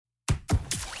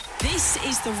This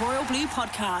is the Royal Blue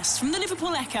Podcast from the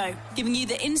Liverpool Echo, giving you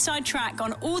the inside track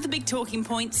on all the big talking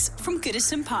points from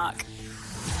Goodison Park.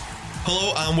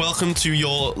 Hello and welcome to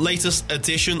your latest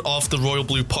edition of the Royal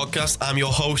Blue Podcast. I'm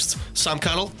your host, Sam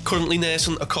Carroll, currently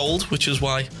nursing a cold, which is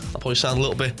why I probably sound a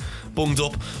little bit bunged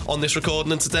up on this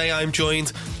recording. And today I'm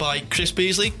joined by Chris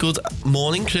Beasley. Good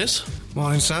morning, Chris.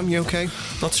 Morning, Sam. You okay?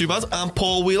 Not too bad. And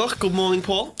Paul Wheelock. Good morning,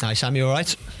 Paul. Hi, Sam. You all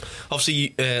right?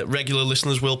 Obviously, regular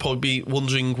listeners will probably be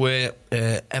wondering where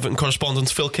Everton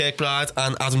correspondents Phil Kirkbride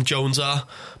and Adam Jones are.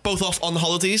 Both off on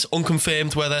holidays,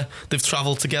 unconfirmed whether they've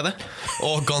travelled together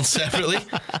or gone separately.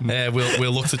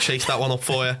 We'll look to chase that one up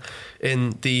for you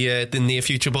in the near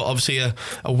future. But obviously a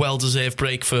well-deserved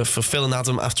break for Phil and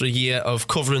Adam after a year of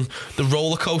covering the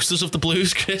roller coasters of the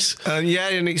Blues, Chris. Yeah,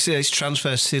 and it's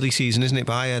transfer silly season, isn't it?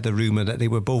 But I heard the rumour that they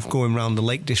were both going round the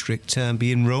Lake District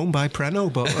being roamed by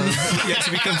Preno, but yet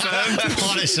to be confirmed.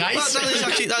 What a sight.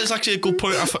 That is actually a good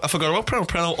point. I forgot about Preno.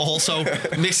 Preno also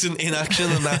missing in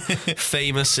action in that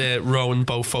famous rowing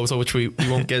boat photo, which we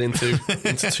won't get into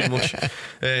too much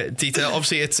detail.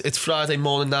 Obviously, it's Friday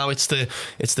morning now. It's the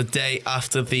day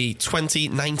after the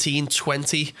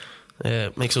 2019-20.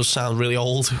 Makes us sound really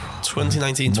old.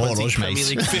 2019-20 Premier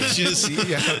League fixtures.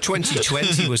 Yeah,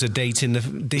 2020 was a date in the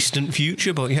distant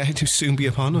future, but yeah, it'll soon be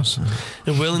upon us.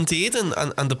 It will indeed,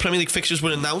 and the Premier League fixtures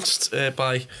were announced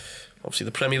by obviously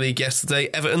the Premier League yesterday.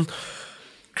 Everton.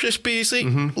 Chris Beasley,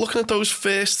 looking at those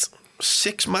first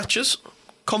 6 matches,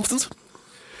 confident?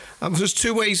 There's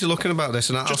 2 ways of looking about this,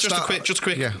 and I'll just start.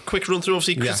 a quick run through.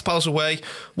 Obviously, Crystal Palace away,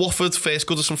 Watford first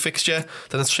Goodison fixture,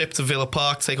 then a trip to Villa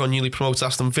Park take on newly promoted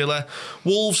Aston Villa.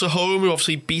 Wolves at home, who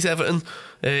obviously beat Everton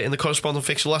in the corresponding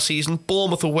fixture last season.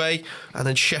 Bournemouth away, and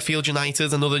then Sheffield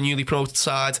United, another newly promoted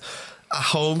side at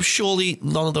home. Surely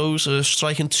none of those are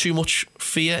striking too much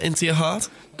fear into your heart?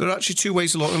 There are actually 2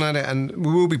 ways of looking at it, and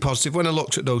we will be positive. When I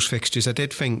looked at those fixtures, I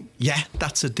did think, yeah,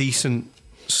 that's a decent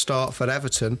start for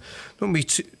Everton. Don't be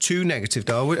too negative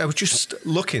though. I was just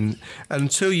looking,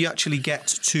 until you actually get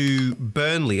to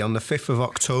Burnley on the 5th of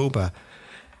October,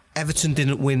 Everton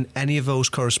didn't win any of those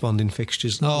corresponding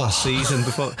fixtures last season.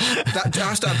 Before that, I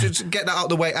have to get that out of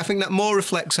the way. I think that more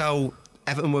reflects how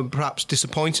Everton were perhaps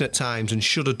disappointed at times and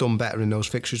should have done better in those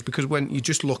fixtures, because when you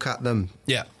just look at them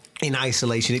in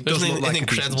isolation, it does look like an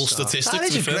incredible statistic. That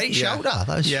is a great shout.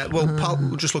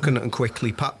 Well, just looking at them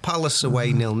quickly, Palace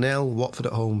away 0-0, Watford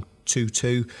at home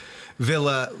 2-2.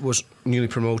 Villa was newly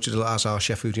promoted, as are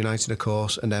Sheffield United, of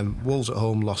course, and then Wolves at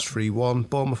home lost 3-1,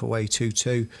 Bournemouth away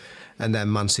 2-2, and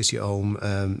then Man City at home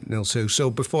 0-2. So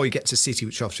before you get to City,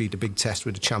 which obviously the big test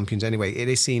with the champions anyway, it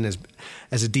is seen as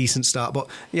a decent start. But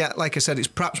yeah, like I said, it's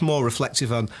perhaps more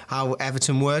reflective on how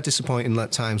Everton were disappointing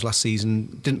at times last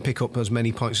season, didn't pick up as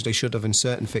many points as they should have in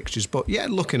certain fixtures. But yeah,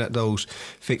 looking at those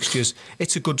fixtures,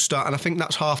 it's a good start, and I think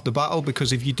that's half the battle,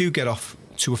 because if you do get off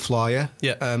to a flyer,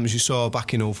 as you saw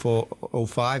back in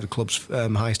 04-05, the club's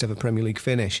highest ever Premier League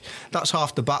finish, that's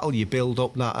half the battle. You build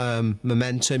up that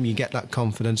momentum, you get that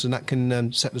confidence, and that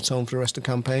can set the tone for the rest of the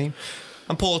campaign.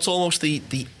 And Paul, it's almost the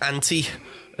anti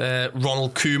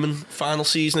Ronald Koeman final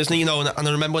season, isn't it? You know, and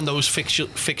I remember when those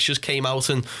fixtures came out,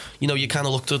 and you know, you kind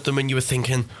of looked at them and you were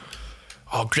thinking,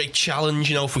 oh, great challenge,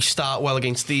 you know, if we start well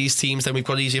against these teams, then we've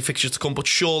got easier fixtures to come. But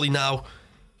surely now,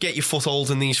 get your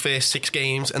foothold in these first 6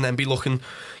 games and then be looking,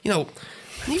 you know,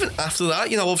 and even after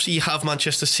that, you know, obviously you have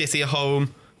Manchester City at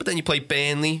home, but then you play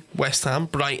Burnley, West Ham,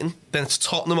 Brighton, then it's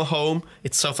Tottenham at home,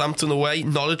 it's Southampton away,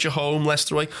 Norwich at home,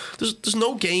 Leicester away. There's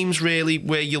no games really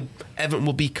where Everton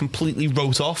will be completely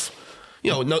wrote off. You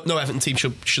know, no Everton team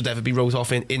should ever be wrote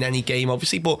off in any game,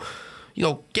 obviously, but you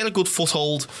know, get a good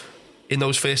foothold in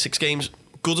those first 6 games.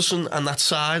 Goodison and that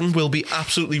side will be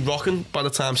absolutely rocking by the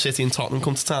time City and Tottenham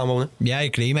come to town, won't it? Yeah, I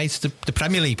agree, mate. The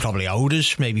Premier League probably owed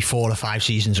us maybe 4 or 5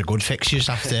 seasons of good fixtures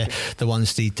after the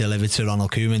ones they delivered to Ronald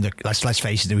Koeman. Let's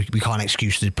face it, we can't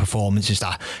excuse the performances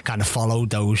that kind of followed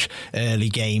those early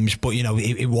games, but you know,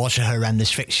 it was a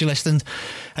horrendous fixture list. And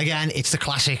again, it's the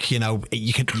classic, you know,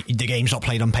 the game's not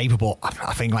played on paper, but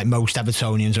I think like most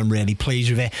Evertonians, I'm really pleased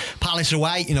with it. Palace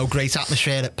away, you know, great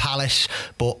atmosphere at Palace,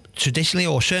 but traditionally,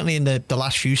 or certainly in the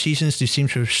last few seasons, they seem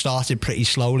to have started pretty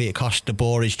slowly. It cost De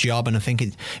Boer his job, and I think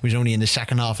it was only in the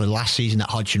second half of the last season that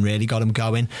Hodgson really got him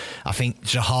going. I think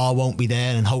Zaha won't be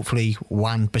there, and hopefully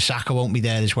Wan-Bissaka won't be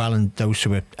there as well, and those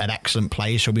two are an excellent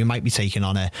players, so we might be taking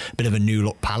on a bit of a new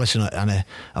look Palace and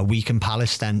a weakened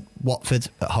Palace. Then Watford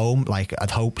at home, like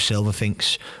I'd hope Silva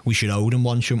thinks we should owe them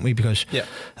one, shouldn't we? Because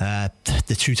the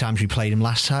 2 times we played him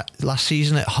last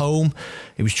season at home,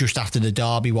 it was just after the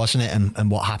derby, wasn't it?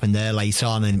 And what happened there late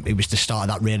on, and it was the start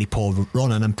start of that really poor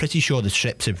run, and I'm pretty sure the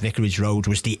trip to Vicarage Road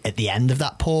was at the end of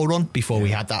that poor run before we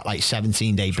had that like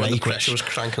 17-day break. The pressure was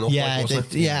cranking up. Yeah,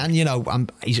 wasn't it? Yeah, and you know,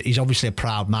 he's obviously a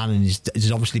proud man, and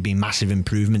there's obviously been massive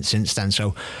improvement since then.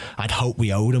 So I'd hope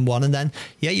we owed him one. And then,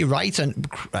 yeah, you're right, and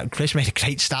Chris made a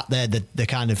great stat there. The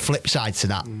kind of flip side to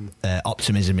that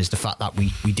optimism is the fact that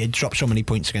we did drop so many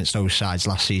points against those sides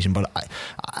last season. But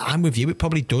I'm with you, it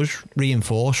probably does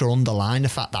reinforce or underline the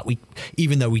fact that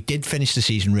even though we did finish the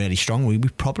season really strong, we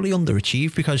probably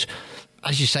underachieved, because,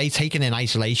 as you say, taken in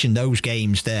isolation, those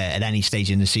games there at any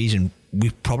stage in the season, we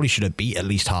probably should have won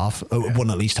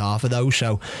at least half of those.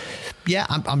 So, yeah,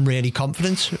 I'm really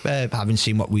confident, having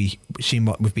seen what we've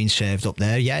been served up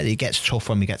there. Yeah, it gets tough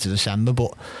when we get to December,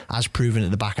 but as proven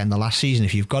at the back end of last season,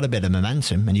 if you've got a bit of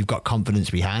momentum and you've got confidence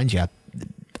behind you,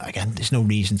 again, there's no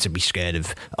reason to be scared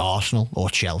of Arsenal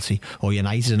or Chelsea or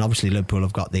United. And obviously Liverpool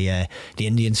have got the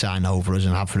Indian sign over us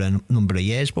and have for a number of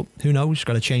years, but who knows, it's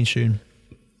got to change soon.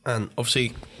 And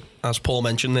obviously, as Paul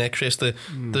mentioned there, Chris, the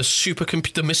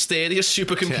supercomputer, the mysterious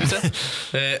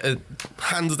supercomputer,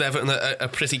 handed Everton a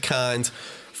pretty kind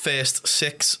first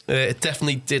six. It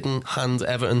definitely didn't hand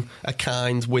Everton a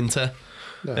kind winter.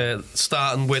 No.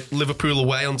 Starting with Liverpool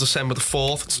away on December the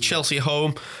 4th. It's Chelsea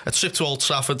home, a trip to Old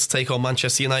Trafford to take on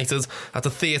Manchester United at the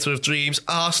Theatre of Dreams.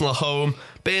 Arsenal home,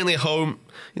 Burnley home.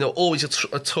 You know, always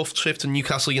a tough trip to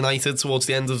Newcastle United towards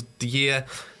the end of the year,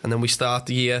 and then we start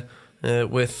the year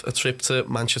with a trip to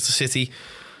Manchester City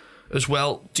as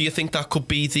well. Do you think that could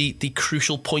be the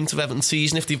crucial point of Everton's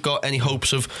season, if they've got any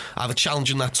hopes of either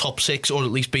challenging that top six or at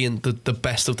least being the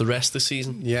best of the rest this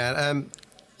season? Yeah,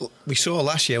 we saw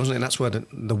last year, wasn't it? That's where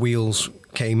the wheels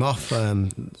came off.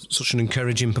 Such an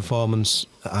encouraging performance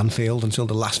at Anfield until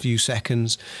the last few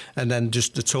seconds, and then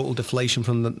just the total deflation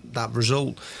from that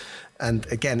result.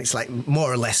 And again, it's like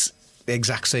more or less the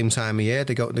exact same time of year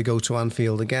they go to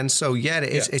Anfield again. So yeah,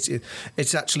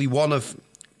 it's actually one of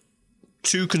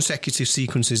two consecutive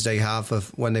sequences they have of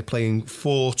when they're playing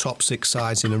four top six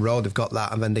sides in a row. They've got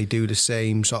that, and then they do the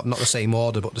same sort of, not the same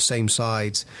order, but the same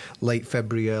sides late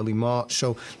February, early March.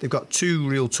 So they've got two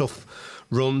real tough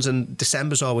runs, and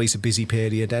December's always a busy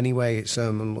period anyway. It's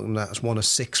that's one of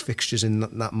six fixtures in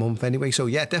that month anyway. So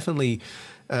yeah, definitely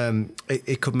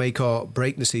it could make or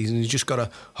break the season. You just got to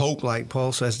hope, like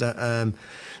Paul says, that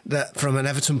that from an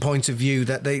Everton point of view,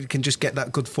 that they can just get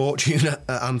that good fortune at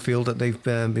Anfield that they've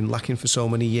been lacking for so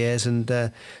many years, and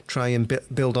try and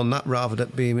build on that rather than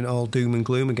being all doom and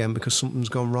gloom again because something's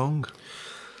gone wrong.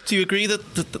 Do you agree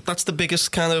that that's the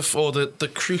biggest kind of, or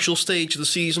the crucial stage of the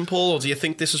season, Paul? Or do you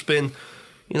think this has been,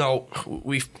 you know,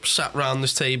 we've sat around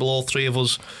this table, all three of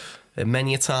us,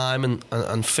 many a time,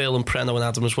 and Phil and Preno and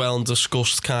Adam as well, and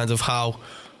discussed kind of how,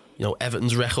 you know,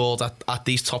 Everton's record at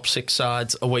these top six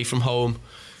sides away from home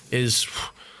is,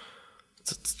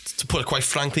 to put it quite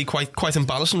frankly, quite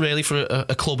embarrassing really for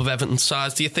a club of Everton's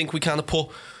size. Do you think we kind of put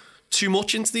too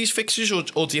much into these fixtures,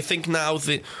 or do you think now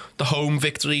the home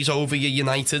victories over your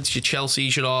Uniteds, your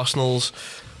Chelseas, your Arsenals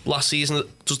last season,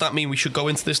 does that mean we should go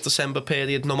into this December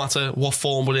period, no matter what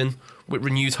form we're in, with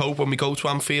renewed hope when we go to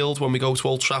Anfield, when we go to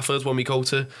Old Trafford, when we go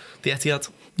to the Etihad?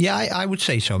 Yeah, I would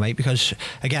say so, mate, because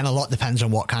again, a lot depends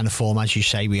on what kind of form, as you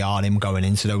say, we are in going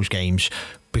into those games,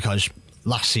 because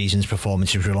last season's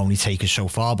performances will only take us so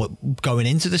far, but going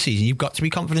into the season you've got to be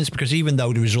confident, because even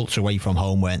though the results away from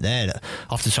home weren't there,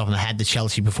 off the top of my head, the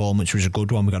Chelsea performance was a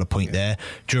good one. We got a point there.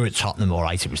 Drew at Tottenham,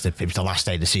 alright, it was the last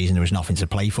day of the season, there was nothing to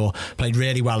play for. Played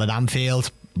really well at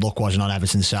Anfield. Luck wasn't on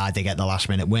Everton's side, they get the last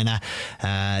minute winner.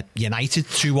 United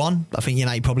 2-1, I think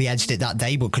United probably edged it that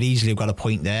day, but could easily have got a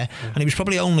point there. And it was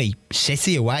probably only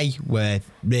City away were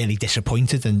really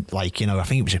disappointed, and like, you know, I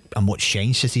think it was a much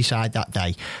changed City side that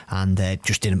day, and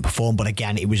just didn't perform. But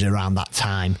again, it was around that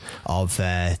time of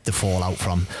the fallout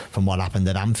from what happened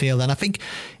at Anfield. And I think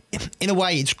in a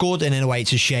way it's good, and in a way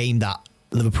it's a shame that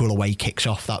Liverpool away kicks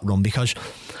off that run, because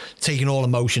taking all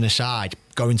emotion aside,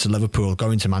 going to Liverpool,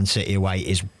 going to Man City away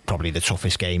is probably the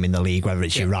toughest game in the league, whether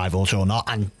it's your rivals or not.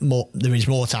 And there is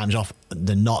more times off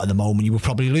than not at the moment. You will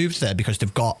probably lose there because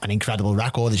they've got an incredible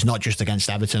record. It's not just against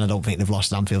Everton. I don't think they've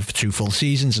lost at Anfield for 2 full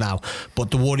seasons now.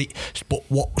 But there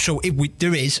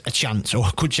is a chance, or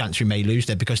a good chance, we may lose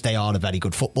there because they are a very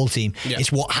good football team. Yeah.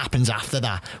 It's what happens after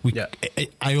that.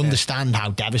 I understand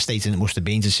how devastating it must have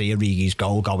been to see Origi's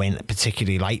goal go in,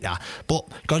 particularly like that. But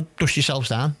go dust yourselves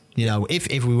down. You know, if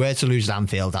we were to lose at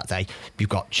Anfield that day, you've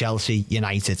got Chelsea,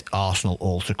 United, Arsenal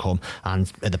all to come,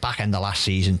 and at the back end of last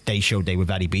season they showed they were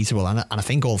very beatable, and I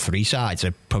think all three sides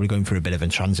are probably going through a bit of a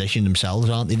transition themselves,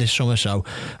 aren't they, this summer? So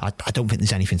I don't think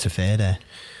there's anything to fear there.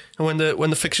 And when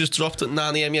the fixtures dropped at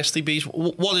 9 a.m. yesterday,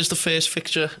 what is the first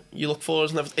fixture you look for?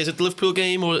 Is it the Liverpool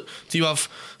game, or do you have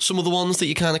some of the ones that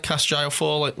you kind of cast your eye out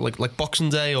for, like Boxing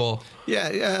Day? Or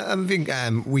Yeah, I think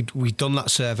we'd done that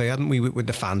survey, hadn't we, with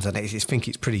the fans? And I think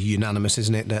it's pretty unanimous,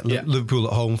 isn't it? That Liverpool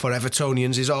at home for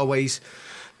Evertonians is always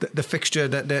the fixture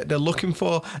that they're looking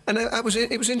for. And it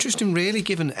was interesting, really,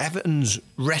 given Everton's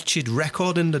wretched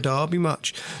record in the Derby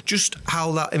match, just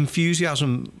how that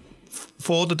enthusiasm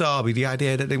for the Derby, the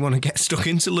idea that they want to get stuck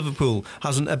into Liverpool,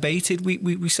 hasn't abated.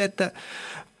 We said that.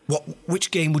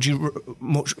 Which game would you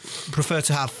much prefer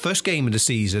to have, first game of the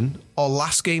season or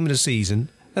last game of the season?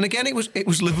 And again, it was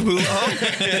Liverpool at home.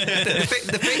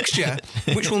 the fixture,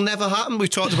 which will never happen. We've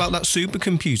talked about that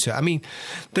supercomputer. I mean,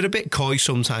 they're a bit coy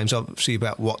sometimes, obviously,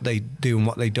 about what they do and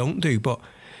what they don't do, but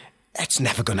it's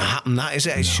never going to happen, that, is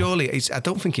it? No. Surely, I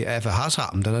don't think it ever has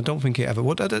happened, and I don't think it ever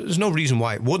would. There's no reason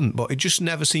why it wouldn't, but it just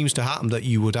never seems to happen that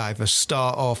you would either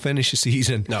start or finish a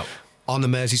season on the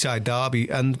Merseyside derby.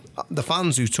 And the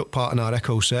fans who took part in our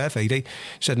Echo survey, they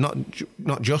said not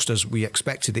just as we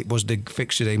expected, it was the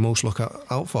fixture they most look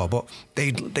out for, but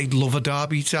they'd love a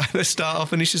derby to either start or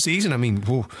finish the season. I mean,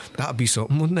 whoa, that'd be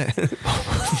something, wouldn't it?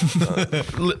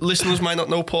 Listeners might not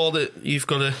know, Paul, that you've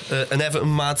got an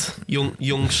Everton mad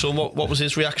young son. What was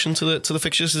his reaction to the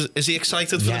fixtures? Is he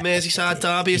excited for the Merseyside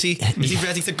derby? Is he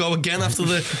ready to go again after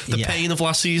the pain of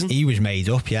last season? He was made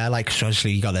up, like,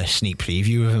 obviously you got a sneak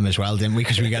preview of him as well, didn't we?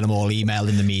 Because we get them all emailed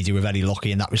in the media. We're very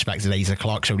lucky in that respect at 8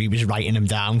 o'clock, so he was writing them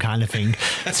down, kind of thing,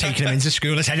 taking them into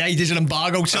school. I said, hey, there's an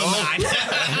embargo till 9.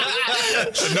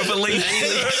 Another leak.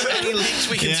 Any leaks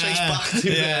we can trace back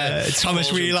to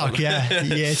Thomas Wheelock,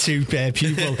 year 2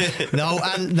 pupil.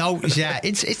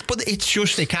 It's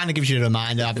just, it kind of gives you a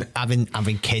reminder of having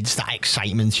kids, that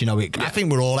excitement, I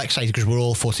think we're all excited because we're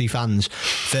all footy fans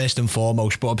first and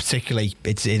foremost, but particularly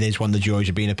it is one of the joys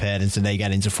of being a parent, and they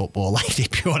get into football, like the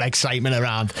pure excitement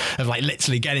around of like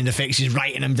literally getting the fixtures,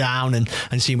 writing them down and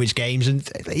seeing which games. And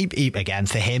he, again,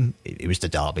 for him, it was the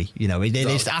derby. It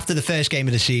is after the first game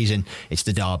of the season, it's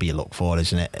the derby you look for,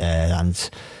 isn't it? And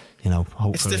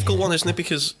hopefully it's a difficult one, isn't it?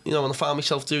 Because when I found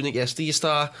myself doing it yesterday, you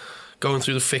start going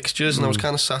through the fixtures, and I was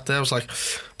kind of sat there. I was like,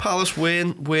 Palace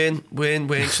win.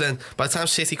 So then, by the time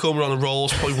City come, we're on a roll, we'll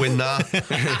probably win that.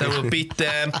 Then we'll beat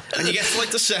them, and you get to like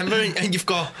December, and you've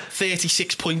got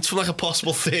 36 points from like a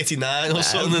possible 39 or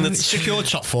something. And it's secured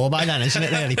top 4 by then, isn't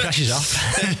it? Really, pressure's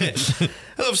off. And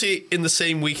obviously, in the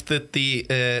same week that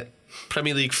the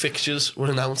Premier League fixtures were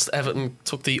announced, Everton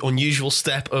took the unusual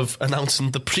step of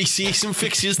announcing the pre-season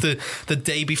fixtures the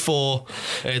day before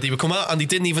they would come out, and they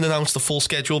didn't even announce the full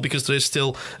schedule because there is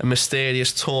still a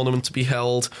mysterious tournament to be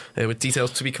held with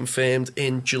details to be confirmed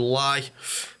in July.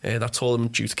 That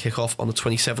tournament due to kick off on the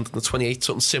 27th and the 28th,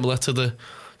 something similar to the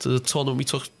tournament we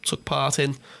took part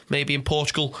in, maybe in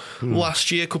Portugal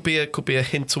last year. Could be a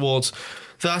hint towards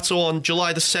that. So on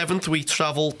July the 7th, we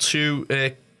travel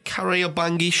to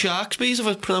Kariobangi Sharks Bees, if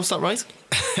I pronounced that right.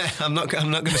 I'm not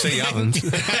going to say you haven't.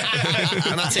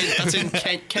 And that's in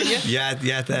Kenya.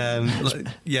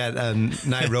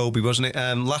 Nairobi, wasn't it?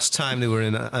 Last time they were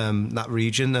in that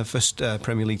region, the first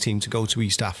Premier League team to go to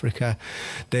East Africa,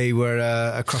 they were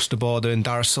across the border in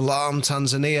Dar es Salaam,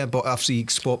 Tanzania. But obviously,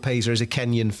 SportPesa is a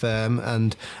Kenyan firm,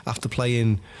 and after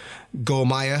playing Gor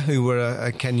Mahia, who were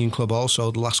a Kenyan club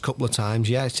also the last couple of times,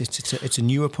 it's a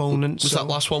new opponent. Was that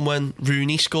last one when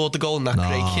Rooney scored the goal in that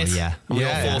great kit? And we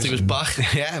all thought he was back.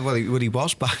 Yeah, well, he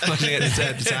was back at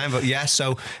the time. But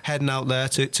so heading out there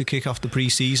to kick off the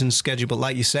pre-season schedule. But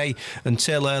like you say,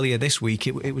 until earlier this week,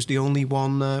 it was the only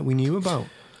one we knew about.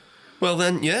 Well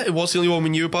then, it was the only one we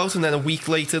knew about. And then a week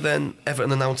later, then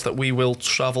Everton announced that we will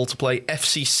travel to play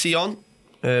FC Sion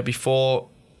before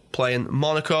playing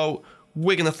Monaco,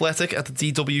 Wigan Athletic at the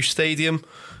DW Stadium.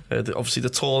 Obviously the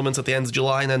tournament at the end of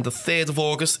July, and then the 3rd of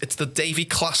August it's the Davy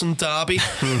Klaassen derby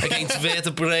against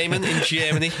Werder Bremen in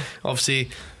Germany. Obviously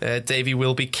Davy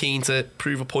will be keen to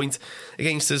prove a point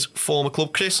against his former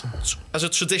club. Chris, as a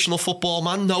traditional football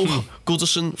man, no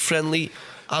Goodison friendly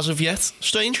as of yet.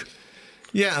 Strange?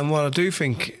 Yeah, and what I do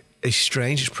think is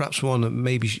strange is perhaps one that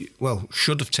maybe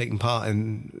should have taken part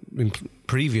in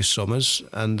previous summers,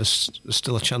 and there's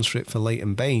still a chance for it for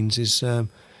Leighton Baines, is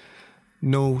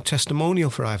no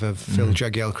testimonial for either Phil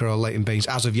Jagielka or Leighton Baines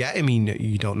as of yet. I mean,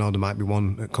 you don't know, there might be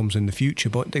one that comes in the future,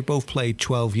 but they both played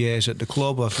 12 years at the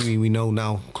club. I think we know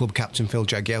now club captain Phil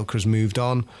Jagielka has moved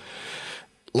on.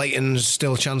 Leighton's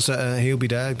still a chance that he'll be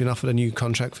there. He's been offered a new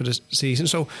contract for the season,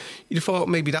 so you'd have thought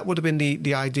maybe that would have been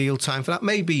the ideal time for that.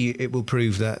 Maybe it will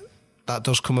prove that that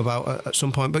does come about at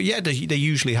some point. But yeah, they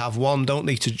usually have one, don't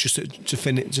they, to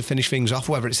finish things off,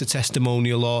 whether it's a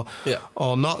testimonial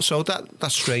or not. So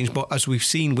that's strange. But as we've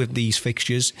seen with these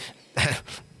fixtures,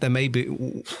 there may be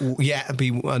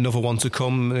another one to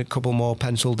come, a couple more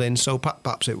penciled in. So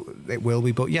perhaps it will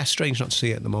be. But yeah, strange not to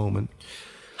see it at the moment.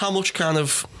 How much kind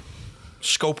of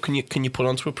scope can you put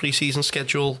onto a pre-season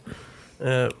schedule?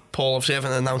 Paul, obviously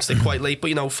haven't announced it quite late, but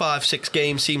 5-6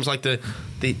 games seems like the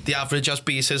average. As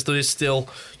B says, there is still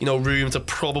room to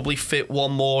probably fit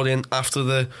one more in after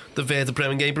the Werder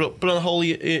Bremen game. But on the whole,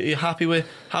 you're happy with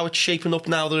how it's shaping up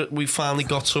now that we've finally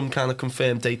got some kind of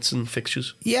confirmed dates and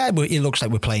fixtures? Yeah, but it looks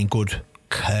like we're playing good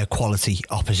quality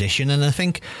opposition, and I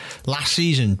think last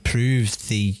season proved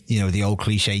the old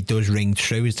cliche does ring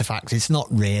true, is the fact it's not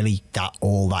really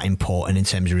all that important in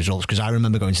terms of results, because I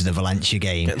remember going to the Valencia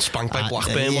game, getting spanked by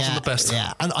Blackburn wasn't the best.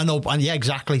 I know, and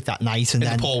exactly that night, and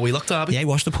then the Paul Wheelock derby. Yeah, it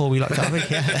was the Paul Wheelock derby.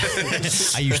 Yeah.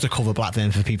 I used to cover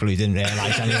Blackburn for people who didn't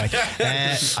realise anyway.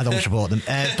 I don't support them,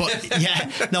 but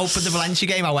the Valencia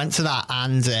game, I went to that,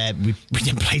 and we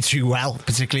didn't play too well,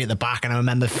 particularly at the back, and I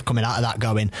remember coming out of that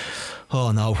going,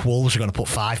 oh no, Wolves are going to put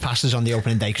 5 passes on the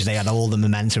opening day because they had all the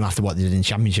momentum after what they did in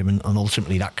Championship, and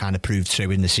ultimately that kind of proved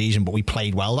true in the season. But we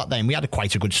played well that day, and we had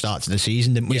quite a good start to the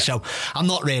season, didn't we? Yeah. So I'm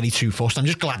not really too fussed. I'm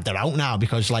just glad they're out now,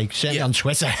 because certainly on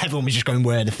Twitter everyone was just going,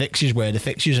 where are the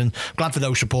fixtures, and glad for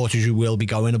those supporters who will be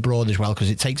going abroad as well, because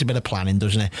it takes a bit of planning,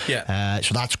 doesn't it?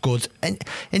 So that's good. And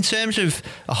in terms of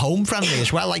a home friendly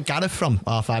as well, like Gareth from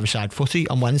our five-a-side footy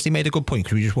on Wednesday made a good point,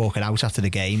 because we were just walking out after the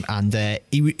game, and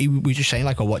he was just saying,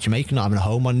 what you making, not having a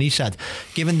home one, and he said,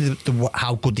 given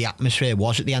how good the atmosphere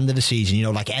was at the end of the season,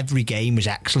 every game was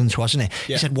excellent, wasn't it?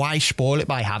 He said, why spoil it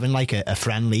by having a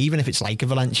friendly, even if it's like a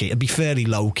Valencia? It'd be fairly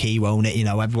low key, won't it?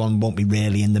 Everyone won't be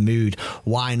really in the mood.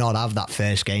 Why not have that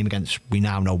first game against, we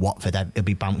now know Watford, it'll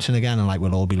be bouncing again, and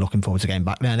we'll all be looking forward to getting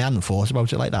back there. And I hadn't thought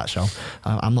about it like that, so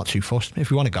I'm not too fussed. If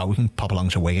we want to go, we can pop along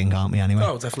to Wigan, can't we, anyway?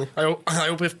 Oh, definitely. I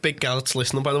hope if Big Garrett's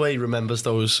listening, by the way, he remembers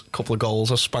those couple of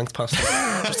goals I spanked past him.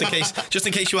 just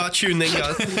in case you are tuning in,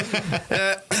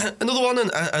 Gareth. Another one,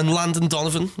 and Landon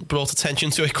Donovan brought attention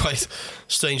to it quite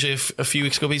strangely a few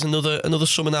weeks ago. He's another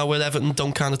summer now where Everton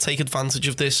don't kind of take advantage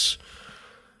of this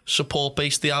support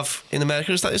base they have in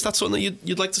America. Is that something that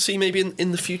you'd like to see maybe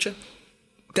in the future?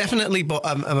 Definitely, but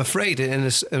I'm afraid in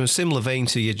a similar vein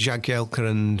to your Jagielka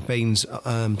and Baines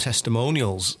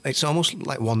testimonials, it's almost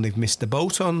like one they've missed the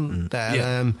boat on there.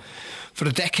 Yeah. For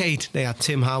a decade, they had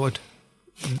Tim Howard,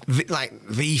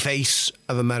 the face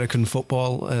of American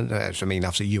football.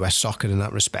 Obviously US soccer in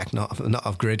that respect, not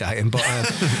of gridiron, but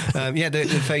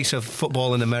the face of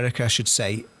football in America, I should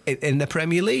say, in the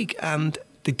Premier League. And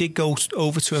they did go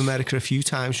over to America a few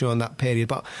times during that period,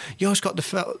 but you always got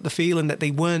the feeling that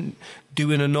they weren't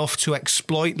doing enough to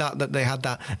exploit that they had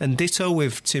that. And ditto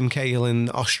with Tim Cahill in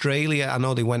Australia. I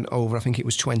know they went over, I think it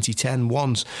was 2010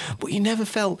 once, but you never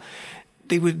felt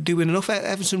they were doing enough.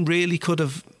 Everton really could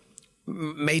have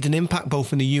made an impact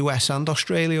both in the US and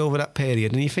Australia over that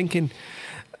period, and you're thinking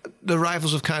the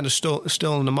rivals have kind of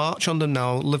stolen the march on them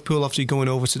now. Liverpool obviously going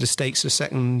over to the States the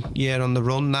second year on the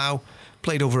run now,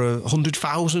 played over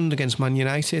 100,000 against Man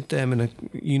United in a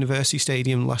university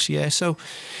stadium last year, so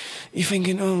you're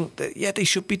thinking, they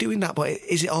should be doing that, but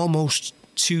is it almost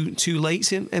too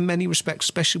late in many respects,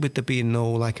 especially with there being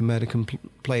no American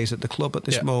players at the club at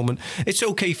this moment? It's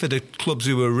okay for the clubs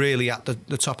who are really at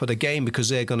the top of the game because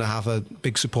they're going to have a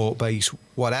big support base,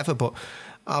 whatever, but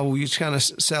how you kind of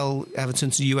sell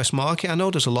Everton to the US market? I know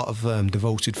there's a lot of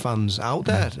devoted fans out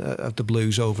there of the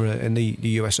Blues over in the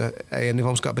USA, and they've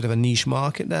almost got a bit of a niche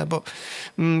market there, but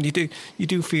you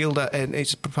do feel that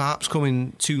it's perhaps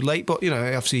coming too late, but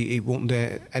obviously it won't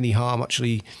do any harm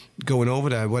actually going over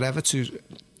there, wherever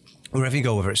you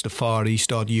go, whether it's the Far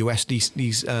East or the US,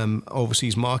 these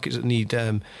overseas markets that need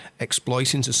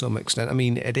exploiting to some extent. I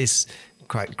mean, it is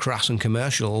quite crass and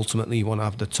commercial. Ultimately, you want to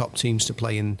have the top teams to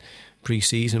play in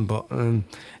pre-season, but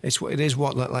it is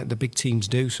what the big teams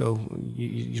do, so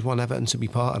you want Everton to be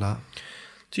part of that.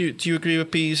 Do you agree with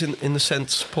Bees in the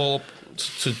sense, Paul,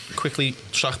 to quickly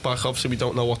track back, obviously we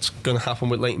don't know what's going to happen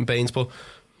with Leighton Baines, but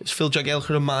is Phil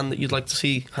Jagielka a man that you'd like to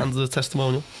see handle the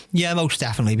testimonial? Yeah, most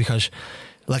definitely, because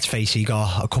let's face it, he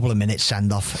got a couple of minutes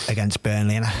send-off against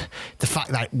Burnley, and the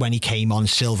fact that when he came on,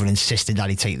 Silva insisted that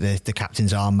he take the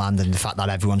captain's armband, and the fact that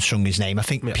everyone sung his name, I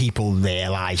think people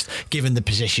realised, given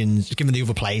the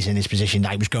other players in his position,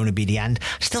 that it was going to be the end.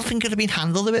 I still think it would have been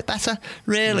handled a bit better,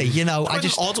 really.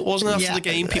 Odd, wasn't it, after the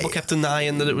game? People kept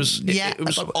denying that it was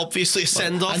obviously a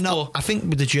send-off. I think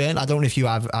with the journey, I don't know if you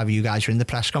guys were in the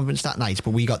press conference that night,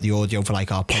 but we got the audio for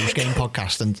our post-game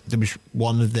podcast, and there was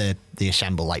one of the the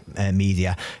assembled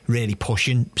media really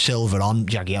pushing Silva on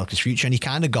Jagielka's future, and he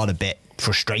kind of got a bit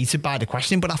frustrated by the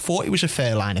questioning, but I thought it was a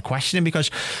fair line of questioning,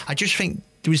 because I just think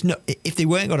there was no, if they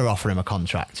weren't going to offer him a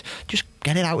contract, just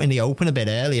get it out in the open a bit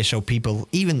earlier, so people,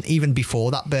 even before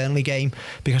that Burnley game,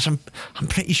 because I'm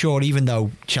pretty sure even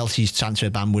though Chelsea's transfer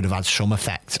ban would have had some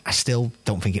effect, I still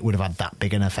don't think it would have had that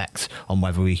big an effect on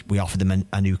whether we offered them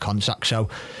a new contract. So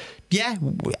yeah,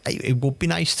 it would be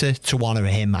nice to honour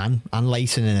him and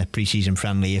Leighton in a pre-season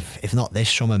friendly, if not this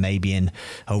summer, maybe in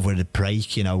over the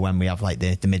break, when we have like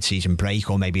the mid-season break,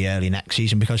 or maybe early next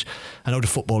season, because I know the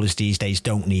footballers these days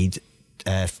don't need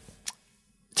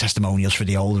testimonials for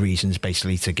the old reasons,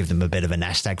 basically to give them a bit of a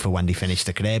nest egg for when they finish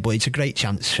their career. But it's a great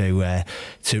chance to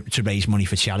raise money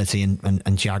for charity,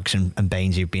 and Jags and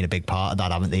Baines have been a big part of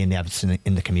that, haven't they, in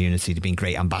the community? They've been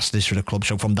great ambassadors for the club,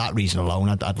 so from that reason alone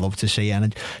I'd love to see.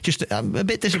 And I'm a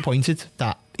bit disappointed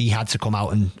that he had to come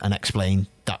out and explain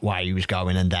that why he was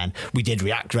going, and then we did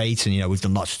react great, and we've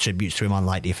done lots of tributes to him on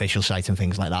like the official site and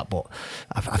things like that, but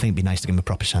I think it'd be nice to give him a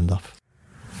proper send-off.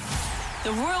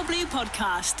 The Royal Blue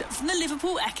Podcast from the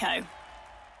Liverpool Echo.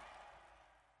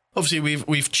 Obviously,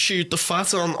 we've chewed the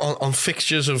fat on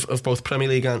fixtures of both Premier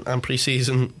League and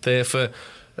pre-season there for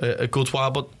a good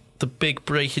while, but the big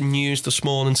breaking news this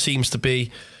morning seems to be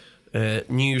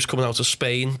news coming out of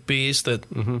Spain, Beers, that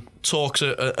talks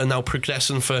are now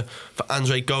progressing for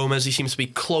Andre Gomes. He seems to be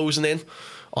closing in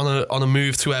on a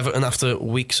move to Everton after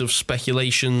weeks of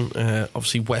speculation.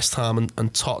 Obviously, West Ham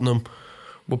and Tottenham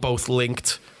were both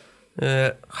linked.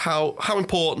 How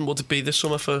important would it be this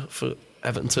summer for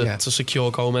Everton to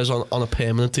secure Gomes on a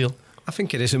permanent deal? I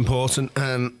think it is important.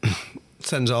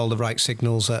 Sends all the right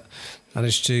signals that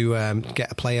managed to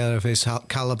get a player of his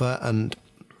calibre, and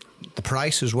the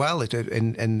price as well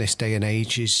in this day and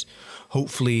age is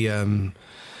hopefully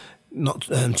not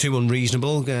too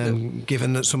unreasonable,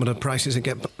 given that some of the prices that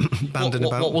get banded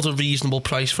about. What would a reasonable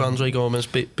price for Andre Gomes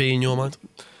be in your mind?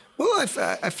 Well,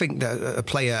 I think that a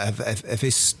player of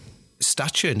his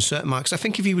stature and certain marks, I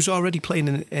think if he was already playing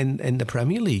in the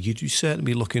Premier League, you'd certainly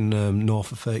be looking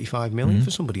north of 35 million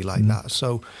for somebody like that.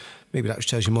 So maybe that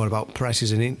tells you more about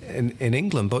prices in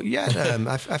England. But yeah,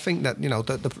 I think that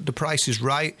the price is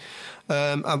right.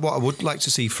 And what I would like to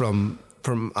see from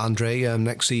Andre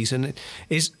next season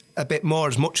is a bit more.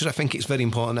 As much as I think it's very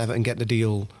important Everton get the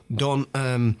deal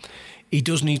done, he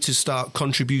does need to start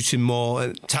contributing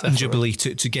more tangibly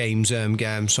to games,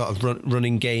 sort of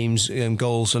running games,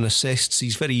 goals and assists.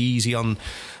 He's very easy on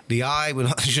the eye. We're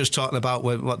not just talking about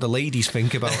what the ladies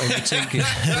think about him.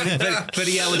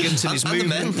 Very elegant in his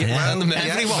movement. And the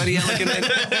men. Very elegant in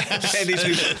his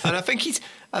movement. And I think he's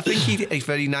a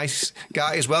very nice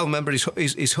guy as well. Remember his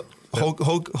hug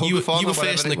you were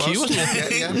first in the queue, wasn't you?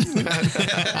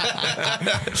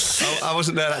 I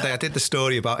wasn't there that day. I did the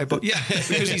story about it, but yeah,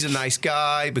 because he's a nice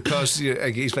guy, because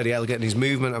he's very elegant in his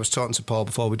movement. I was talking to Paul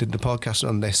before we did the podcast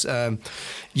on this.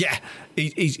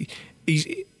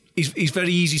 He's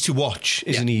very easy to watch,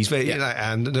 isn't he? He's very,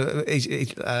 and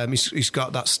he's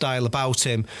got that style about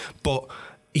him, but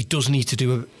he does need to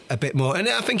do a bit more, and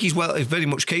I think he's very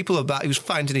much capable of that. He was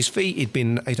finding his feet.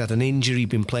 He'd had an injury. He'd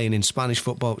been playing in Spanish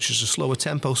football, which is a slower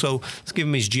tempo. So let's give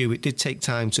him his due. It did take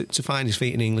time to find his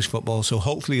feet in English football. So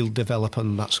hopefully he'll develop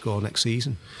on that score next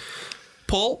season.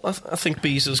 Paul, I think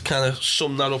Bees has kind of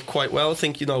summed that up quite well. I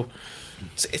think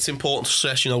it's important to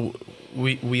stress.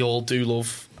 We all do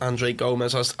love Andre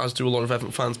Gomes, as do a lot of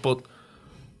Everton fans, but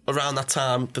around that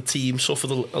time the team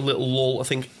suffered a little lull. I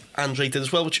think Andre did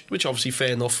as well, which obviously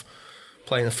fair enough,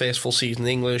 playing a first full season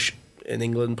in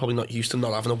England, probably not used to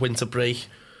not having a winter break.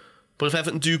 But if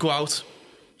Everton do go out,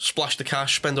 splash the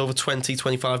cash, spend over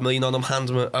 20-25 million on him, hand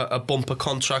him a bumper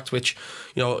contract, which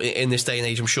in this day and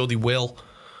age I'm sure they will,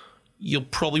 you'll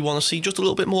probably want to see just a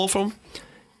little bit more from him.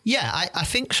 Yeah, I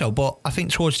think so, but I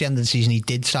think towards the end of the season he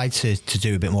did decide to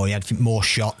do a bit more. He had more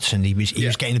shots and he was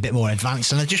getting a bit more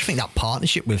advanced, and I just think that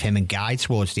partnership with him and Guy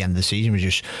towards the end of the season was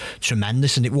just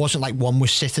tremendous, and it wasn't like one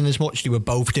was sitting as much. They were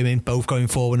both going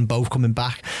forward and both coming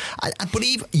back. I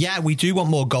believe, we do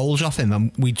want more goals off him,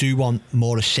 and we do want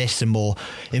more assists and more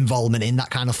involvement in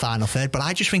that kind of final third, but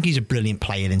I just think he's a brilliant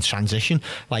player in transition.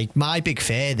 Like, my big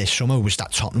fear this summer was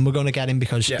that Tottenham were going to get him,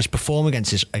 because his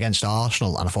performance against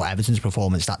Arsenal, and I thought Everton's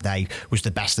performance that day was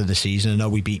the best of the season. I know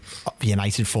we beat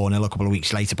United 4-0 a couple of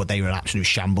weeks later, but they were an absolute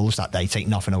shambles that day. Take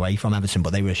nothing away from Everton, but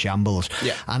they were a shambles.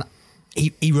 And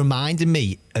he reminded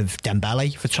me of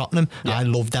Dembele for Tottenham. I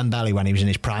loved Dembele when he was in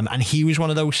his prime, and he was one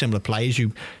of those similar players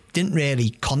who didn't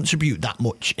really contribute that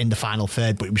much in the final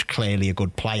third, but he was clearly a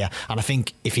good player. And I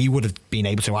think if he would have been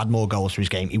able to add more goals to his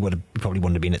game, he probably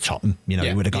wouldn't have been at Tottenham. He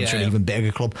would have gone to an even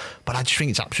bigger club. But I just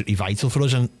think it's absolutely vital for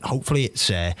us, and hopefully it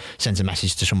sends a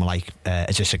message to someone like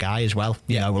Aziz Guy as well.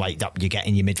 You know, like that you're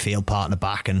getting your midfield partner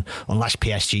back, and unless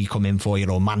PSG come in for you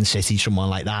or Man City, someone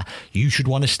like that, you should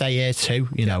want to stay here too.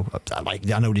 You know, like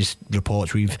I know there's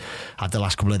reports we've had the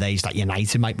last couple of days that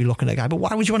United might be looking at a guy, but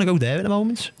why would you want to go there at the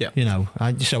moment? Yeah. You know,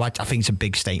 I think it's a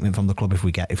big statement from the club if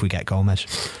we get Gomez.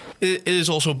 It is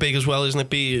also big as well, isn't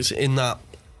it? Is in that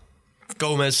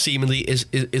Gomez seemingly is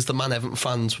the man Everton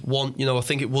fans want. You know, I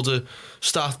think it would have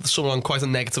started the summer on quite a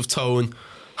negative tone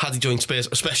had he joined Spurs,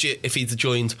 especially if he'd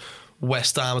joined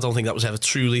West Ham. I don't think that was ever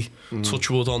truly touch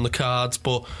wood on the cards,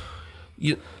 but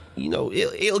you know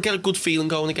it'll get a good feeling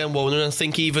going again, won't it? And I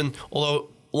think even although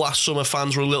last summer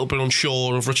fans were a little bit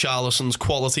unsure of Richarlison's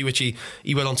quality, which he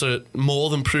went on to more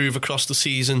than prove across the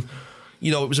season.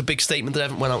 You know, it was a big statement that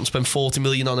Everton went out and spent 40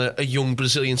 million on a young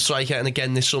Brazilian striker, and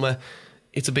again this summer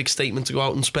it's a big statement to go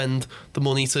out and spend the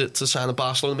money to sign a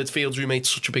Barcelona midfielder who made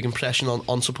such a big impression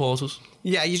on supporters.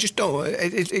 Yeah, you just don't.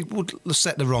 It would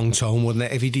set the wrong tone, wouldn't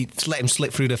it? If you let him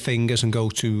slip through the fingers and go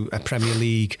to a Premier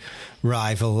League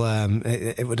rival,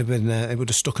 it would have been. It would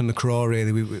have stuck in the craw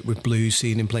really with Blues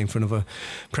seeing him playing for another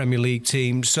Premier League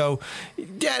team. So,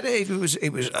 yeah, it was.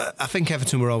 I think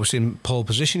Everton were always in pole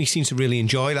position. He seemed to really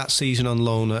enjoy that season on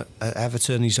loan at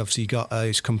Everton. He's obviously got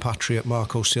his compatriot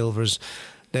Marco Silva as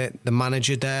the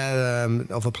manager there,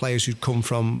 other players who'd come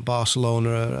from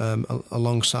Barcelona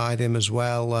alongside him as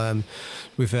well,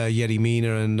 with Yerry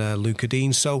Mina and Luca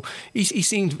Dean. So he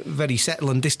seemed very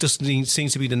settled, and this doesn't seem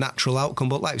to be the natural outcome.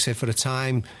 But like I said, for a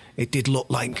time, it did look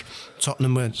like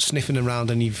Tottenham were sniffing around,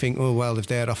 and you think, oh well, if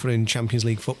they're offering Champions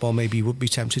League football, maybe you would be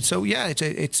tempted. So yeah,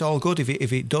 it's all good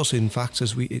if it does. In fact,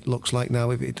 it looks like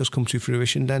now, if it does come to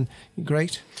fruition, then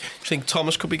great. I think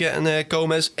Thomas could be getting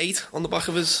Gomez 8 on the back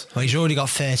of his. Well, he's already got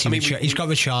 30. He's got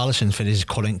Richarlison for his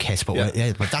current kit, but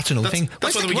but that's another thing.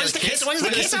 When's the kit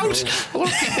out? A lot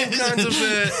of people kind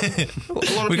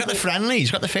of. We got the friendly.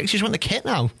 He's got the fixtures. Want the kit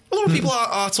now? A lot of people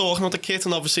are talking about the kit,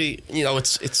 and obviously, you know,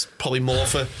 it's probably more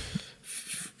for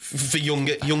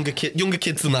younger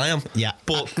kids than I am. Yeah,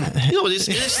 but you know, it is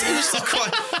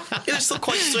still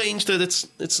quite strange that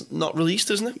it's not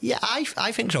released, isn't it? Yeah,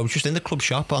 I think so. Just in the club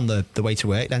shop on the way to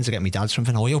work, then to get my dad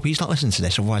something. Oh, I hope he's not listening to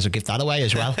this, otherwise I'll give that away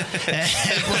as well. but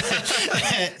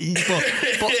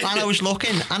I was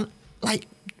looking, and like,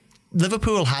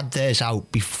 Liverpool had theirs out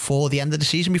before the end of the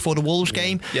season, before the Wolves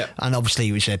game, and obviously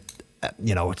it was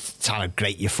it's had a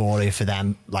great euphoria for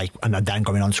them, like, and then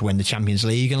going on to win the Champions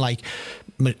League, and like,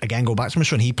 again, go back to my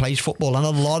son, he plays football, and a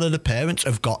lot of the parents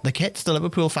have got the kits, the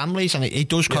Liverpool families, and it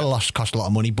does cost a lot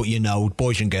of money, but you know,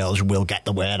 boys and girls will get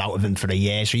the word out of him for a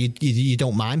year, so you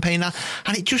don't mind paying that.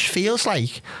 And it just feels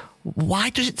like, why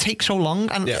does it take so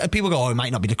long? And people go, it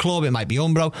might not be the club, it might be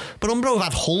Umbro, but Umbro have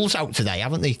had Hulls out today,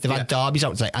 haven't they? They've had Derbies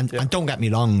out today, and don't get me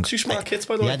wrong, 2 smart kits,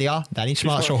 by the way. Yeah, they are very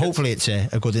smart, so hopefully it's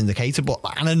a good indicator. But,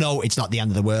 and I know it's not the end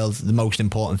of the world. The most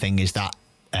important thing is that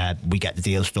we get the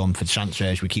deals done for the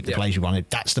transfers, we keep the players we wanted.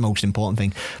 That's the most important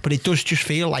thing. But it does just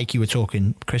feel like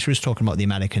Chris was talking about the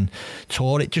American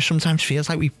tour. It just sometimes feels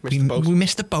like we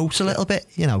missed the boat a little bit,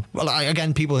 you know. Well,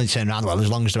 again, people turn around, well, as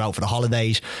long as they're out for the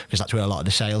holidays, because that's where a lot of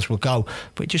the sales will go.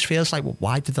 But it just feels like, well,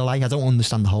 why the delay? I don't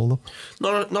understand the hold up.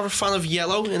 Not a fan of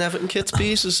yellow in Everton kits,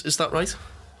 Bees, is that right?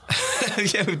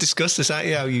 Yeah, we've discussed this, haven't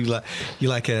you? How you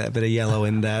like a bit of yellow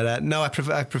in there. No, I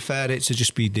prefer it to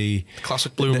just be the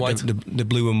classic blue and white. The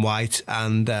blue and white,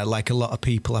 and like a lot of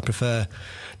people, I prefer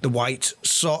the white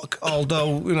sock.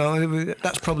 Although, you know,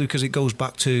 that's probably because it goes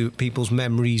back to people's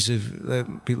memories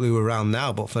of people who are around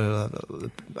now. But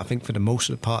I think for the most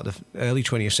of the part of the early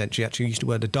 20th century, actually used to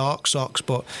wear the dark socks.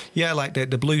 But yeah, like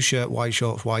the blue shirt, white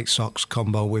shorts, white socks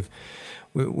combo with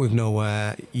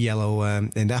no yellow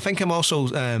in there. I think I'm also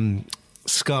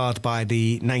scarred by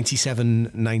the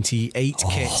 97-98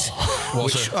 kit,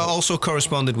 which also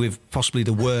corresponded with possibly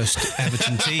the worst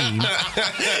Everton team,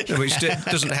 which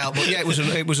doesn't help. But yeah,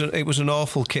 it was an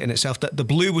awful kit in itself. The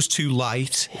blue was too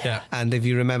light, and if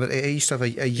you remember, it used to have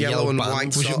a yellow and band. white.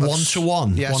 Was it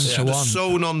 1-to-1? Yes, 1-to-1.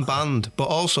 Sewn on band. But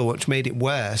also, what made it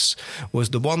worse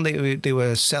was the one they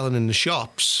were selling in the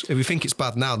shops. If we think it's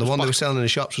bad now, the one they were selling in the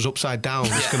shops was upside down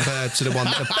as compared to the one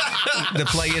that the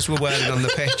players were wearing on the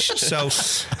pitch. So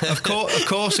Of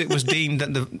course, it was deemed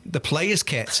that the players'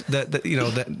 kit,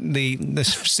 the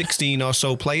 16 or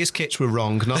so players' kits were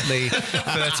wrong, not the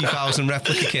 30,000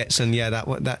 replica kits. And yeah, that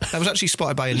was actually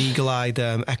spotted by an eagle-eyed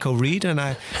Echo reader, and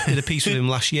I did a piece with him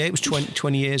last year. It was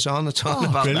 20 years on. I talked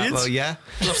about brilliant. that. Well, yeah,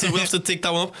 we'll have to dig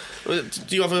that one up.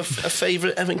 Do you have a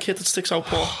favourite Everton kit that sticks out,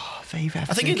 Paul? Favourite.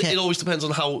 I think it always depends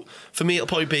on how. For me, it'll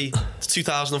probably be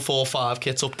 2004-05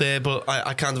 kits up there, but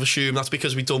I kind of assume that's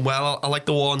because we've done well. I like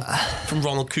the one from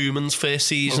Ronald Koeman's first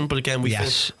season, but again, I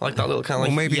like that little kind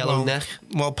of maybe yellow neck.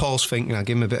 While Paul's thinking, I'll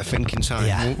give him a bit of thinking time.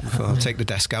 Yeah. I'll take the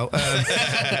desk out.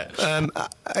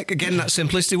 Again, that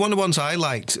simplicity. One of the ones I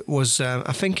liked was,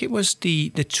 I think it was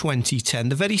the 2010,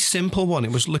 the very simple one.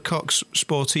 It was Lecoq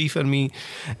Sportif. I mean,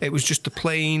 it was just the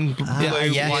plain blue,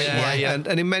 white.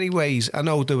 And in many ways, I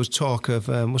know there was talk of,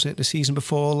 was it the season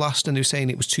before last, and they were saying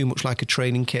it was too much like a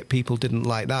training kit. People didn't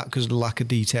like that because of the lack of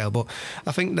detail. But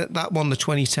I think that one, the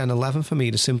 2010-11, for me,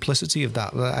 the simplicity of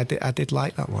that, I did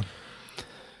like that one.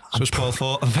 So it's Paul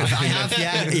thought.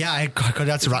 I could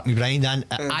have to rack my brain then.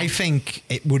 I think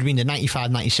it would have been the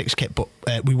 95-96 kit, but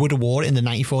we would have wore it in the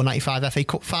 94-95 FA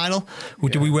Cup final.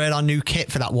 We wear our new kit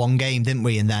for that one game, didn't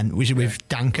we? And then was it with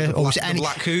Danker? Or was it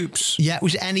Black Hoops? Yeah, it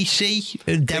was NEC.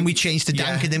 Then we changed to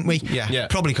Danker, didn't we? Yeah.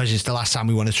 Probably because it's the last time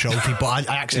we won a trophy, but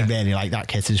I actually really like that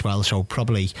kit as well, so I'll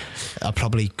probably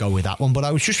go with that one. But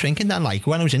I was just thinking then, like,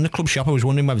 when I was in the club shop, I was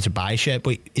wondering whether to buy a shirt,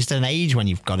 but is there an age when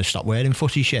you've got to stop wearing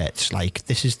footy shirts? Like,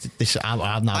 I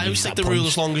always think the rule,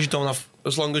 as long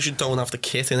as you don't have the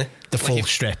kit in it, the full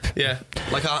strip. Yeah,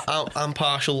 like I'm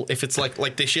partial if it's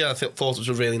like this year. I thought it was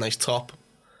a really nice top.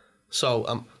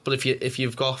 So, but if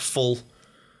you've got full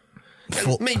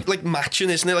maybe like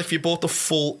matching, isn't it? Like if you bought the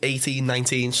full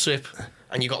 18-19 strip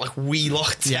and you got like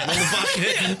Wheelock 10 on the back of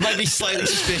it, might be slightly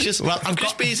suspicious. Well,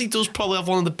 Chris Beasley does probably have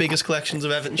one of the biggest collections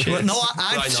of Everton shirts. Well, no,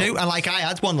 I have too. And like I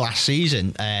had one last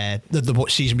season, the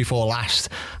season before last,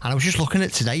 and I was just looking at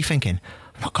it today thinking,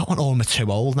 I've not got one. Oh, I'm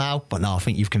too old now. But no, I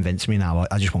think you've convinced me now.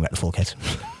 I just won't get the full kit.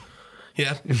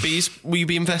 Yeah, Bees, will you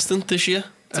be investing this year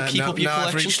to keep up your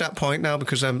collection? I've reached that point now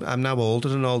because I'm now older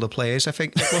than all the players. I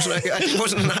think it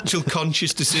wasn't an actual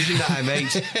conscious decision that I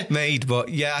made, but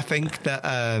yeah, I think that.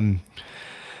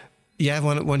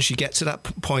 Once you get to that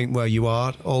point where you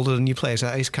are older than your players,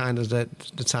 that is kind of the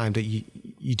time that you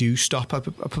do stop. I'd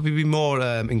probably be more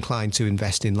inclined to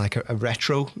invest in like a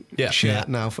retro shirt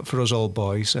now for us old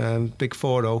boys. Big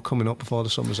 4-0 coming up before the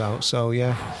summer's out. So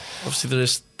yeah, obviously there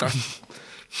is that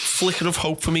flicker of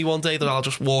hope for me one day that I'll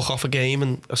just walk off a game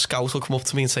and a scout will come up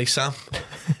to me and say, Sam,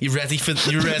 you ready to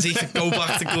go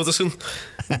back to Goodison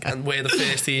and wear the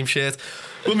first team shirt?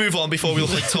 We'll move on before we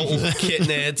look like total kit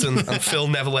nerds and Phil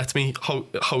never lets me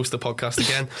host the podcast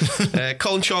again.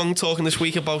 Colin Chong talking this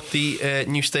week about the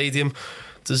new stadium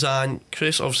design.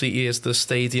 Chris, obviously he is the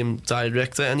stadium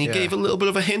director, and he gave a little bit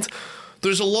of a hint.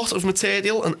 There's a lot of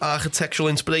material and architectural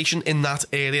inspiration in that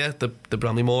area, the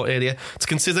Bramley Moor area, to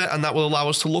consider, and that will allow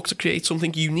us to look to create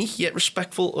something unique yet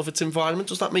respectful of its environment.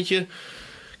 Does that make you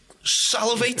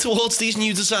salivate towards these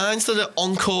new designs that are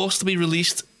on course to be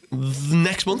released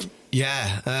next month?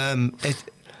 Yeah,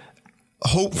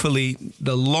 hopefully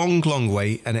the long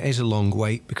wait, and it is a long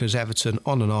wait because Everton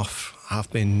on and off have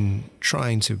been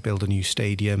trying to build a new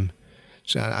stadium.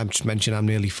 So I just mentioned I'm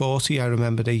nearly 40. I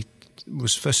remember they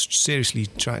was first seriously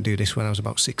trying to do this when I was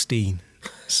about 16.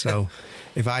 So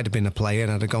if I'd have been a player,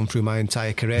 I'd have gone through my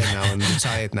entire career now and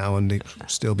retired now, and they'd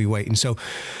still be waiting. So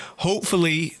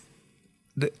hopefully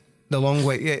the long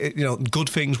wait, good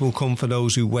things will come for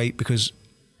those who wait, because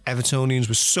Evertonians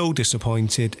were so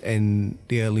disappointed in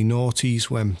the early noughties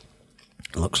when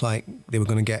it looks like they were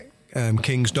going to get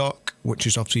King's Dock, which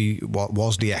is obviously what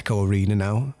was the Echo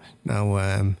Arena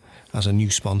now as a new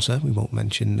sponsor. We won't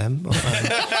mention them. But,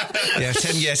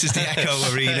 10 years is the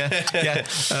Echo Arena. Yeah.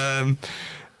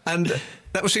 And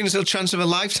that was seen as a chance of a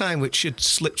lifetime, which had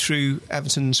slipped through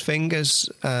Everton's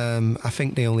fingers. I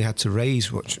think they only had to raise,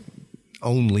 but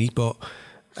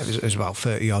it was about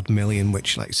 30 odd million,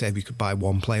 which, like I said, we could buy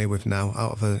one player with now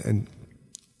out of an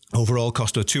overall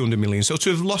cost of 200 million. So to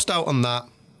have lost out on that,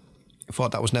 I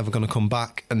thought that was never going to come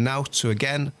back. And now to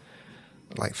again,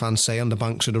 like fans say, on the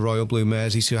banks of the Royal Blue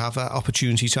Mersey, to have that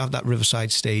opportunity to have that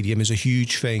Riverside Stadium is a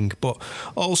huge thing. But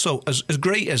also, as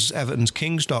great as Everton's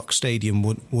King's Dock Stadium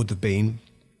would have been,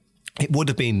 it would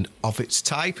have been of its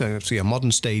type, obviously a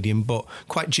modern stadium, but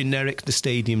quite generic. The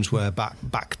stadiums were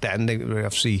back then. They were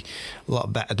obviously a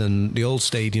lot better than the old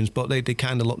stadiums, but they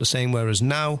kind of look the same. Whereas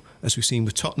now, as we've seen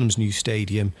with Tottenham's new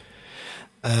stadium,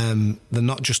 they're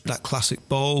not just that classic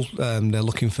bowl. They're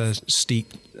looking for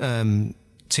steep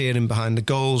tearing behind the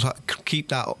goals, keep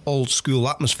that old school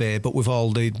atmosphere, but with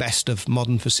all the best of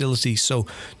modern facilities. So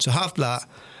to have that,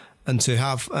 and to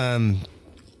have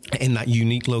in that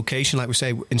unique location, like we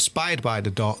say, inspired by the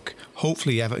Dock,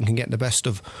 hopefully Everton can get the best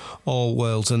of all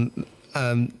worlds, and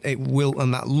it will,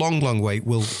 and that long wait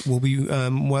will be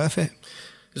worth it.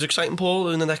 It's exciting, Paul,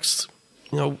 in the next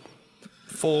 4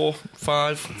 or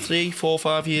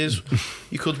 5 years,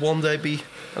 you could one day be,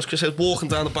 as Chris said, walking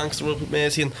down the banks of the Rugby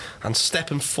Mersey and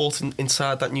stepping foot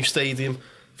inside that new stadium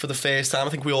for the first time. I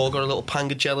think we all got a little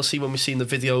pang of jealousy when we seen the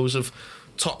videos of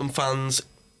Tottenham fans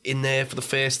in there for the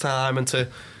first time, and to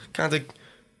kind of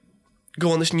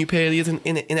go on this new period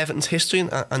in Everton's history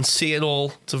and see it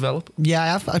all develop.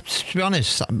 Yeah, to be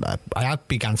honest, I have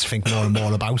begun to think more and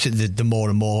more about it. The more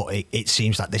and more it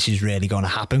seems that this is really going to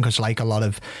happen, because like a lot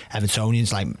of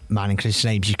Evertonians, like mine and Chris's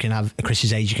age, you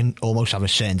can almost have a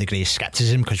certain degree of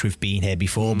scepticism because we've been here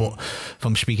before. But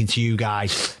from speaking to you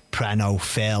guys, Preno,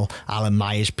 Phil, Alan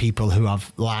Myers, people who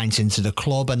have lines into the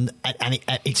club, and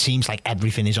it seems like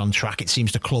everything is on track. It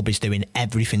seems the club is doing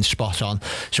everything spot on.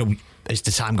 So as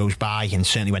the time goes by, and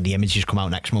certainly when the images come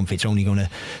out next month, it's only going to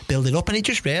build it up. And I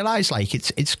just realised, like,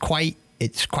 it's quite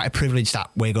a privilege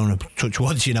that we're going to touch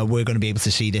wood. We're going to be able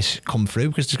to see this come through,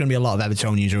 because there's going to be a lot of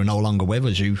Evertonians who are no longer with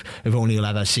us who've only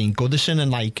ever seen Goodison,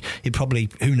 and like it probably,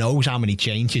 who knows how many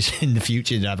changes in the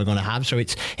future they're ever going to have. So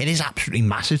it is absolutely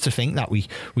massive to think that we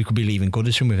could be leaving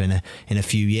Goodison within a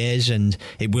few years, and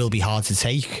it will be hard to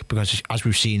take, because as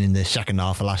we've seen in the second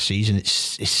half of last season,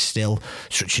 it's still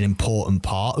such an important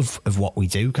part of what we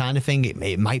do, kind of thing.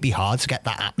 It might be hard to get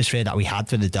that atmosphere that we had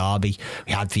for the derby,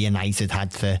 we had for United,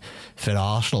 had for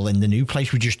Arsenal in the new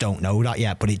place. We just don't know that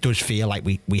yet, but it does feel like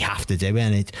we have to do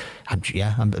it,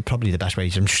 and probably the best way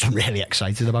is I'm really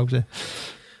excited about it.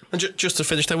 And just to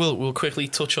finish there, we'll quickly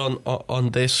touch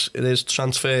on this. It is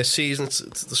transfer season, it's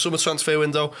the summer transfer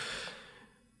window.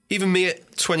 Even me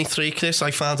at 23, Chris,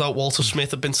 I found out Walter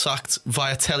Smith had been sacked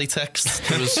via teletext.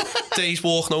 There was days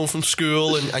walking home from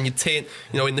school, and you'd turn,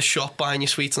 in the shop buying your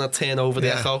sweets, and I'd turn over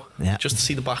the Echo just to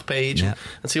see the back page and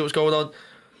see what was going on.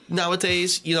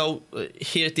 Nowadays,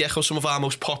 here at the Echo, some of our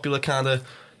most popular kind of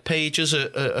pages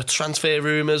are transfer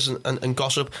rumours and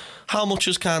gossip. How much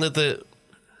has kind of the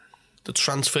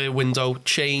transfer window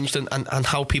changed, and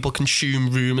how people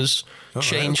consume rumours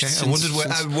changed? Okay. I wondered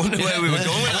where we were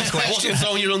going with that question. I wasn't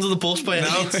throwing you under the bus by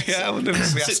any means. Yeah, I wonder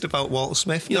if we asked about Walter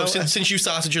Smith. Since you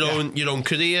started your own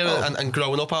career and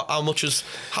growing up,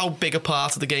 how big a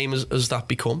part of the game has that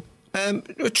become?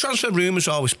 Transfer rumours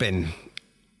always been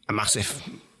a massive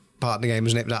part of the game,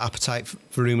 isn't it? That appetite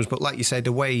for rumours, but like you said,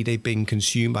 the way they've been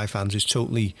consumed by fans is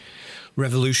totally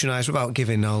revolutionised. Without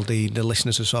giving all the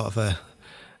listeners a sort of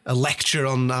a lecture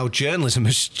on how journalism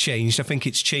has changed, I think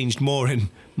it's changed more in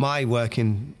my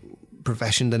working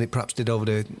profession than it perhaps did over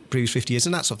the previous 50 years,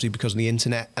 and that's obviously because of the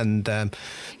internet and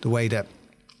the way that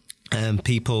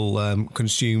people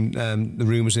consume the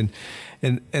rumours in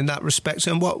that respect.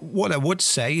 And what I would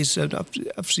say is that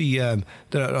obviously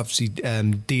there are obviously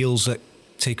deals that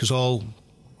take us all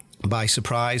by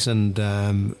surprise and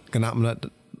can happen at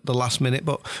the last minute,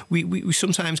 but we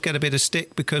sometimes get a bit of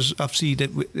stick because obviously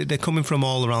they're coming from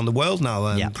all around the world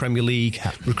now. Premier League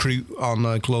recruit on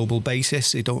a global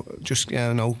basis. They don't just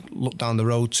look down the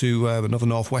road to another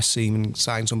Northwest team and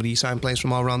sign players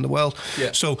from all around the world.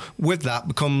 So with that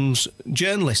becomes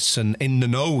journalists, and in the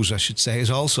knows, I should say, is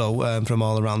also from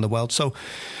all around the world. So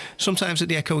sometimes at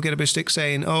the Echo we get a bit of stick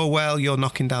saying, oh well, you're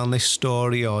knocking down this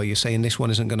story, or you're saying this one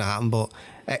isn't going to happen, but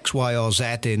X, Y or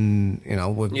Z in,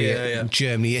 would be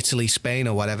Germany, Italy, Spain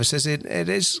or whatever, says it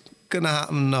is going to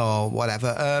happen or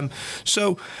whatever.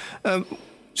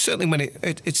 Certainly when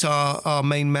it's our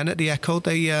main men at the Echo,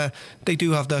 they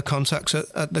do have their contacts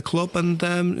at the club, and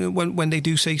when they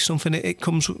do say something, it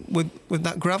comes with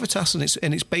that gravitas,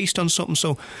 and it's based on something.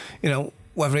 So,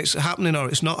 whether it's happening or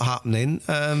it's not happening,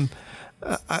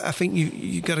 I think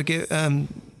you got to give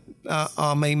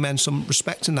our main men some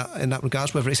respect in that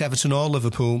regards, whether it's Everton or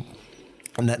Liverpool,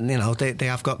 and that they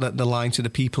have got the line to the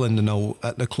people in the know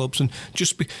at the clubs, and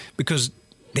just because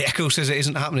the Echo says it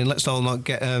isn't happening, let's all not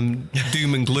get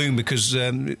doom and gloom because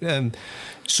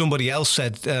somebody else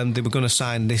said they were going to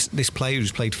sign this player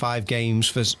who's played 5 games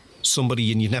for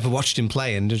somebody and you've never watched him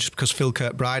play, and just because Phil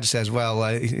Kirkbride says, well,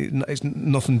 it's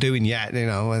nothing doing yet,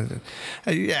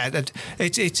 it's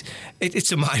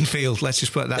a minefield. Let's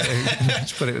just put that.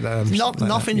 Let's put it.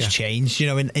 Nothing's changed,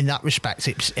 in that respect.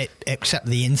 Except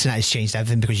the internet has changed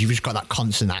everything, because you've just got that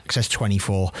constant access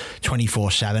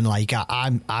 24/7. Like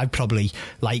I've probably,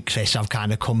 like Chris, I've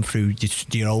kind of come through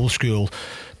your old school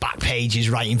back pages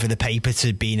writing for the paper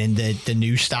to being in the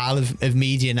new style of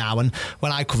media now. And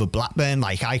when I covered Blackburn,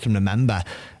 like, I can remember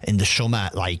in the summer,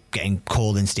 like, getting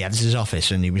called into the editor's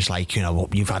office, and he was like, you know,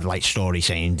 you've had like stories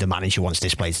saying the manager wants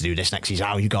this player to do this next. He's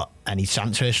how you got any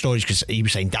transfer stories, because he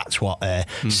was saying that's what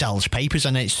sells papers.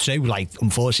 And it's true, like,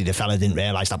 unfortunately the fella didn't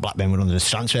realise that Blackburn were under the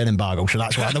transfer embargo, so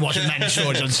that's why there wasn't many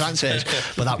stories on transfers,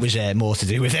 but that was more to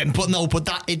do with him. But no, but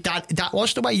that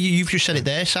was the way. You've just said it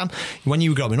there, Sam. When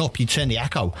you were growing up, you'd turn the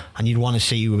Echo and you'd want to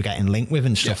see who we were getting linked with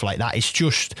and stuff like that. It's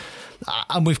just,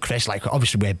 and with Chris, like,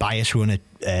 obviously we're biased, we want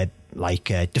to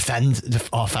defend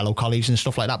our fellow colleagues and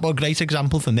stuff like that, but a great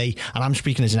example for me, and I'm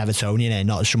speaking as an Evertonian here,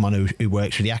 not as someone who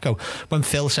works for the Echo, when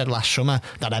Phil said last summer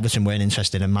that Everton weren't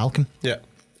interested in Malcolm. Yeah.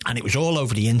 And it was all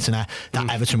over the internet that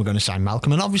Everton were going to sign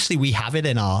Malcolm. And obviously we have it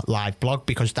in our live blog,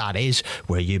 because that is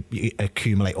where you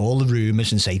accumulate all the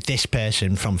rumours and say this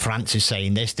person from France is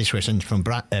saying this person from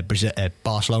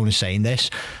Barcelona is saying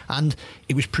this. And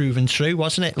it was proven true,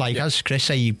 wasn't it? Like, as Chris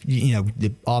say,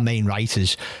 our main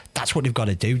writers, that's what they've got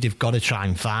to do. They've got to try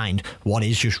and find what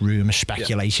is just rumour,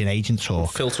 speculation, agent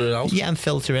talk. Filter it out. Yeah, and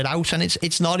filter it out. And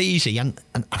it's not easy. And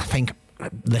I think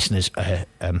listeners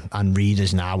and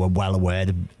readers now are well aware,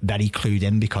 they're very clued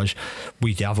in, because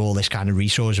we have all this kind of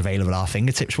resource available at our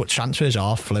fingertips, but transfers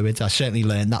are fluid. I certainly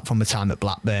learned that from the time at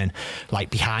Blackburn.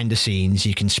 Like, behind the scenes,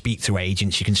 you can speak to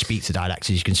agents, you can speak to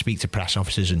directors, you can speak to press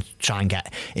officers and try and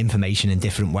get information in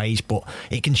different ways, but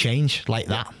it can change like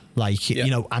that. Like,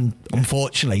 and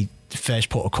unfortunately, first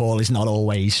port of call is not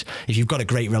always, if you've got a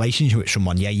great relationship with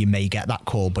someone, you may get that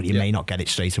call, but you may not get it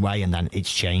straight away, and then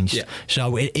it's changed.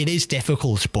 So it is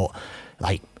difficult, but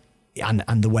like, and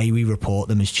the way we report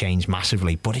them has changed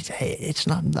massively, but it's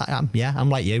not. I'm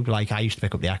like you. Like, I used to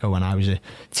pick up the Echo when I was a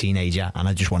teenager, and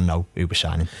I just want to know who was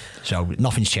signing. So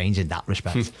nothing's changed in that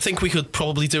respect. I think we could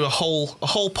probably do a whole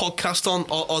podcast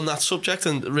on that subject,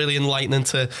 and really enlightening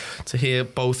to hear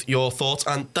both your thoughts.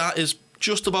 And that is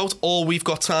just about all we've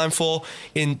got time for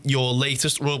in your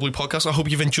latest Royal Blue podcast. I hope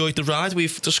you've enjoyed the ride.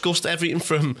 We've discussed everything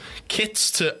from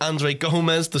kits to Andre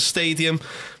Gomez, the stadium,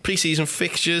 pre-season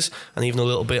fixtures, and even a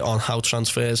little bit on how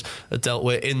transfers are dealt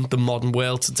with in the modern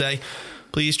world today.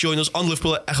 Please join us on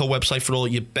Liverpool Echo website for all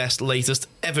your best, latest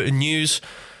Everton news.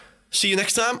 See you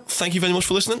next time. Thank you very much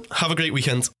for listening. Have a great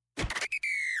weekend.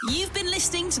 You've been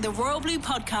listening to the Royal Blue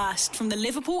podcast from the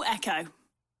Liverpool Echo.